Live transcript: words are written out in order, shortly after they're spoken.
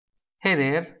Hey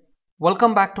there,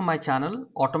 welcome back to my channel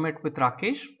Automate with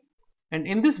Rakesh, and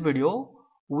in this video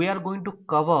we are going to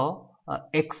cover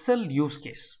Excel use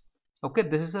case. Okay,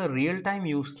 this is a real-time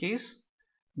use case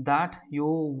that you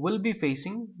will be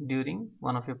facing during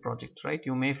one of your projects, right?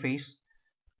 You may face,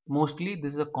 mostly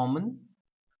this is a common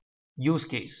use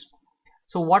case.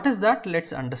 So what is that?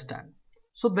 Let's understand.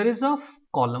 So there is a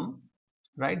column,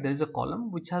 right? There is a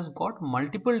column which has got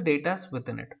multiple datas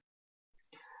within it,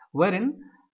 wherein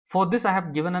for this I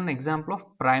have given an example of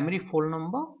primary phone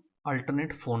number,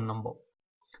 alternate phone number.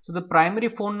 So the primary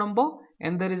phone number,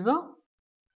 and there is a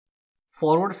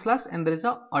forward slash, and there is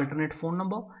a alternate phone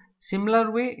number.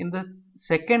 Similar way, in the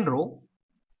second row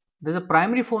there is a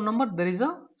primary phone number, there is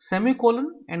a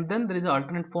semicolon, and then there is an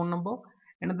alternate phone number.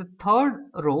 And in the third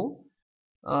row,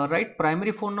 right,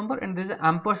 primary phone number, and there is an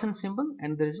ampersand symbol,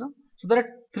 and there is a, so there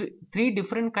are three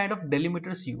different kind of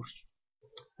delimiters used,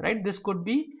 right? This could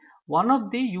be one of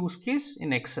the use case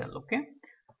in Excel. Okay,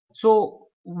 so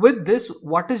with this,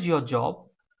 what is your job?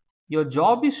 Your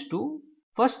job is to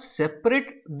first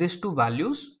separate these two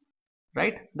values,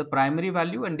 right? The primary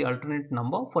value and the alternate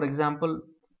number. For example,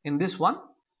 in this one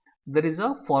there is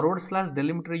a forward slash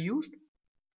delimiter used,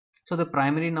 so the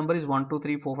primary number is 1 2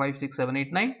 3 4 5 6 7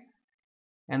 8 9,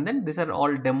 and then these are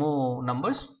all demo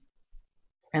numbers,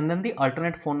 and then the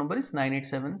alternate phone number is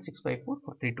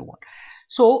 987654432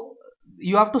 So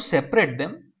you have to separate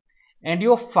them, and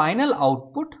your final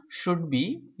output should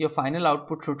be, your final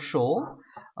output should show,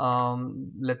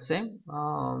 let's say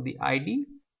the ID,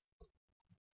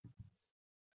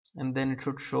 and then it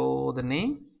should show the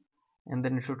name, and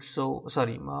then it should show,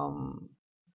 sorry,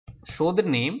 show the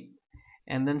name,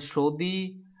 and then show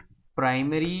the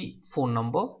primary phone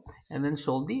number, and then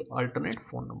show the alternate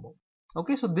phone number.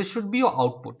 Okay, so this should be your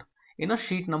output in a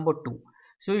sheet number 2.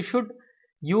 So you should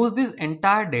use this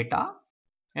entire data,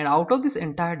 and out of this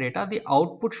entire data the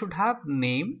output should have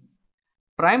name,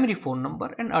 primary phone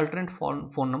number, and alternate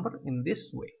phone number in this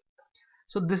way.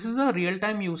 So this is a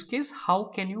real-time use case. How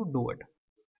can you do it?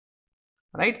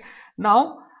 Right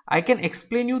now I can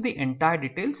explain you the entire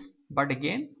details, but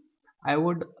again I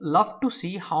would love to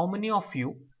see how many of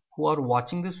you who are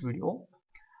watching this video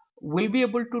will be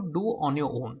able to do on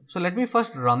your own. So let me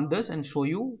first run this and show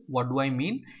you what do I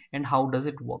mean and how does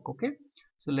it work. Okay,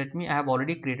 so let me, I have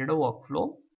already created a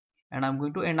workflow, and I'm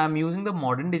going to, and I'm using the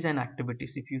modern design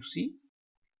activities. If you see,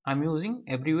 I'm using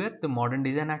everywhere the modern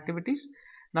design activities.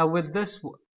 Now with this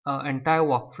entire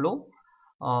workflow,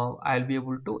 I'll be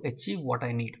able to achieve what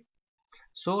I need.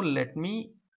 So let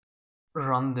me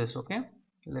run this. Okay,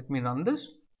 let me run this.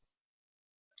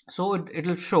 So it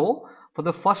will show for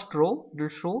the first row, it will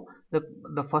show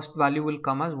the first value will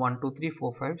come as 1 2 3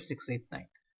 4 5 6 8 9,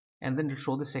 and then it will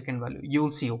show the second value. You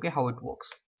will see, okay, how it works.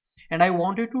 And I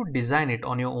want you to design it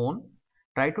on your own.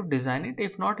 Try to design it.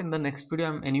 If not, in the next video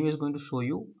I'm anyways going to show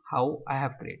you how I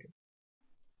have created,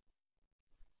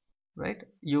 right?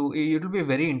 It will be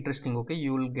very interesting. Okay,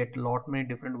 you will get a lot many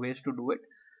different ways to do it,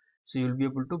 so you'll be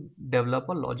able to develop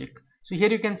a logic. So here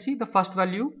you can see the first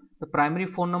value, the primary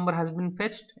phone number has been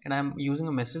fetched, and I'm using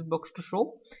a message box to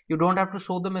show. You don't have to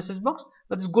show the message box,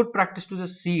 but it's good practice to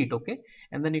just see it. Okay,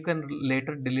 and then you can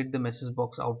later delete the message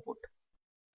box output.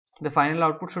 The final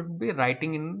output should be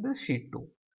writing in the sheet 2.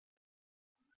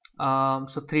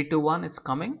 So 3 2 1, it's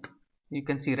coming. You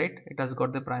can see, right, it has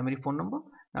got the primary phone number.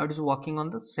 Now it is working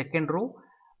on the second row.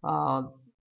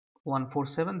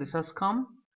 147, this has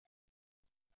come,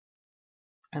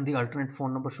 and the alternate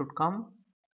phone number should come.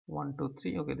 1 2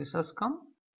 3, okay, this has come.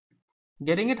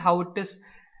 Getting it, how it is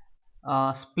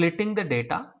splitting the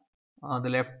data, the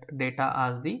left data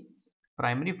as the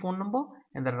primary phone number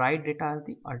and the right data as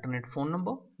the alternate phone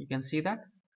number. You can see that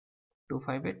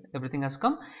 258, everything has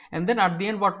come. And then at the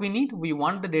end, what we need, we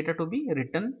want the data to be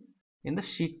written in the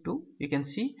sheet 2. You can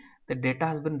see the data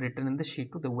has been written in the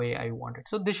sheet 2 the way I want it.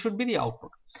 So this should be the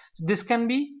output. So this can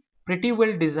be pretty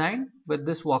well designed with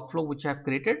this workflow which I have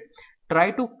created.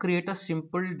 Try to create a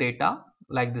simple data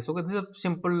like this. Okay, this is a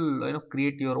simple,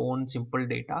 create your own simple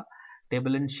data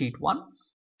table in sheet 1,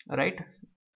 right?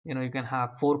 You can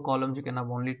have 4 columns, you can have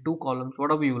only 2 columns,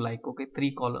 whatever you like. Okay,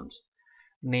 3 columns,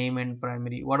 name and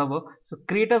primary, whatever. So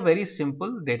create a very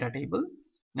simple data table,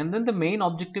 and then the main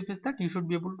objective is that you should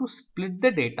be able to split the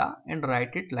data and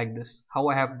write it like this, how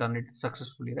I have done it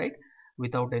successfully, right?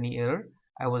 Without any error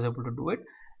I was able to do it.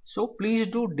 So please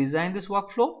do design this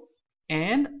workflow,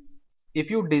 and if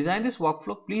you design this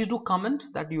workflow, please do comment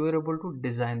that you are able to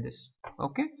design this.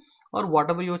 Okay, or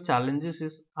whatever your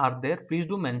challenges are there, please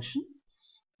do mention.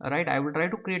 Right, I will try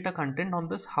to create a content on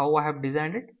this, how I have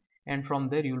designed it, and from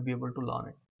there you will be able to learn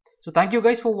it. So thank you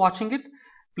guys for watching it.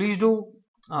 Please do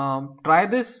try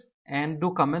this, and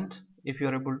do comment if you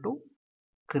are able to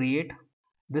create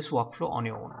this workflow on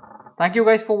your own. Thank you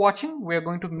guys for watching. We are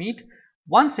going to meet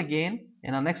once again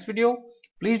in our next video.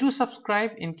 Please do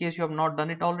subscribe in case you have not done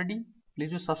it already.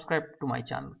 Please do subscribe to my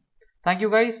channel. Thank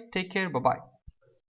you guys. Take care. Bye bye.